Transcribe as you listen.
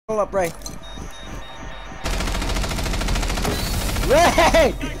Pull up, Ray.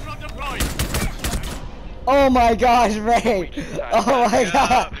 Ray! Oh my gosh, Ray! Oh my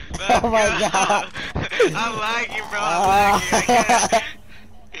god! Oh my god! I'm lagging, bro. I'm lagging.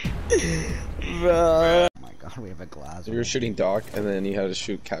 Bro. Oh my god, we have a glass. You were shooting Doc, and then you had to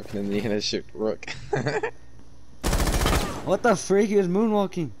shoot Captain, and then you had to shoot Rook. What the freak? He was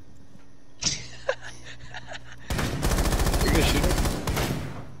moonwalking. You're gonna shoot him?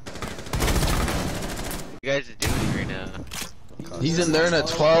 You guys are doing right now. He's in there in a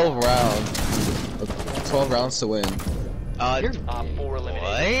 12 round. 12 rounds to win. What?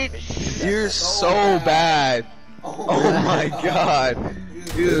 You're so bad. Oh my god.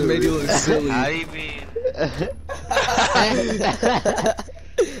 Dude, it made you look silly. How do you mean?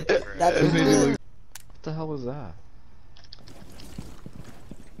 That's It made you look... What the hell was that?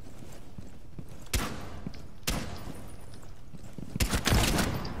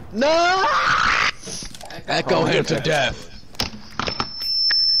 No! Echo him to death.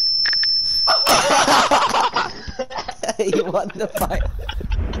 He won the fight.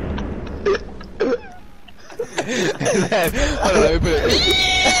 And then, hold on, let me put it.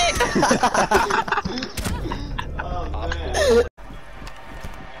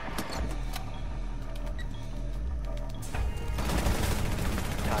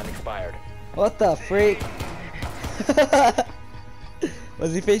 Time expired. What the freak?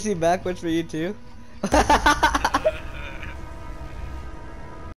 Was he facing backwards for you too?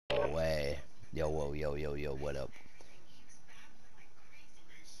 No way. Yo, whoa, yo, what up?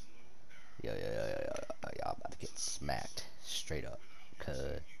 Yo, y'all about to get smacked straight up,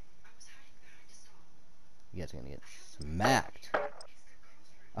 cuz you guys are gonna get smacked.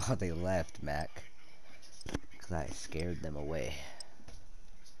 Oh, they left, Mac, cause I scared them away.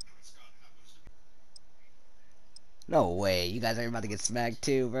 No way, you guys are about to get smacked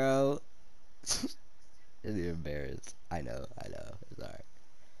too, bro. You're embarrassed. I know, it's alright.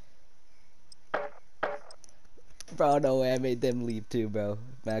 Bro, no way, I made them leave too, bro.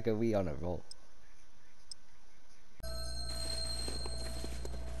 Mac, are we on a roll?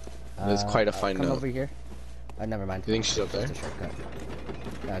 That's quite a fine come note. over here. Oh, never mind. You think she's up there? Just a shortcut.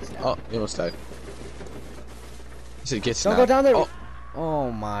 No, it's not. Oh, you almost died. He said get Don't snapped. go down there! Oh.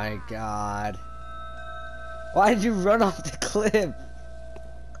 Oh my god. Why did you run off the cliff?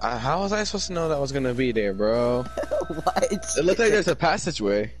 How was I supposed to know that was gonna be there, bro? What? It looked like there's a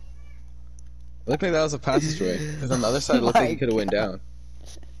passageway. It looked like that was a passageway. Because on the other side, it looked like you could have went down.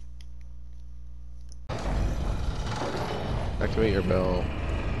 Activate your bell.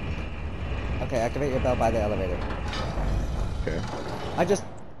 Okay, activate your bell by the elevator. Okay. I just...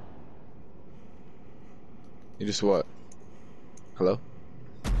 You just what? Hello?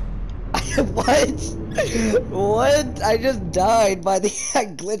 What? What? I just died by the... I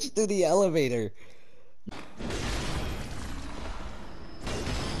glitched through the elevator.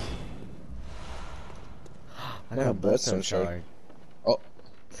 I got a bloodstone shard. Oh.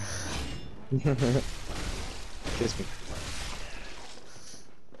 Kiss me.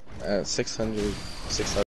 600.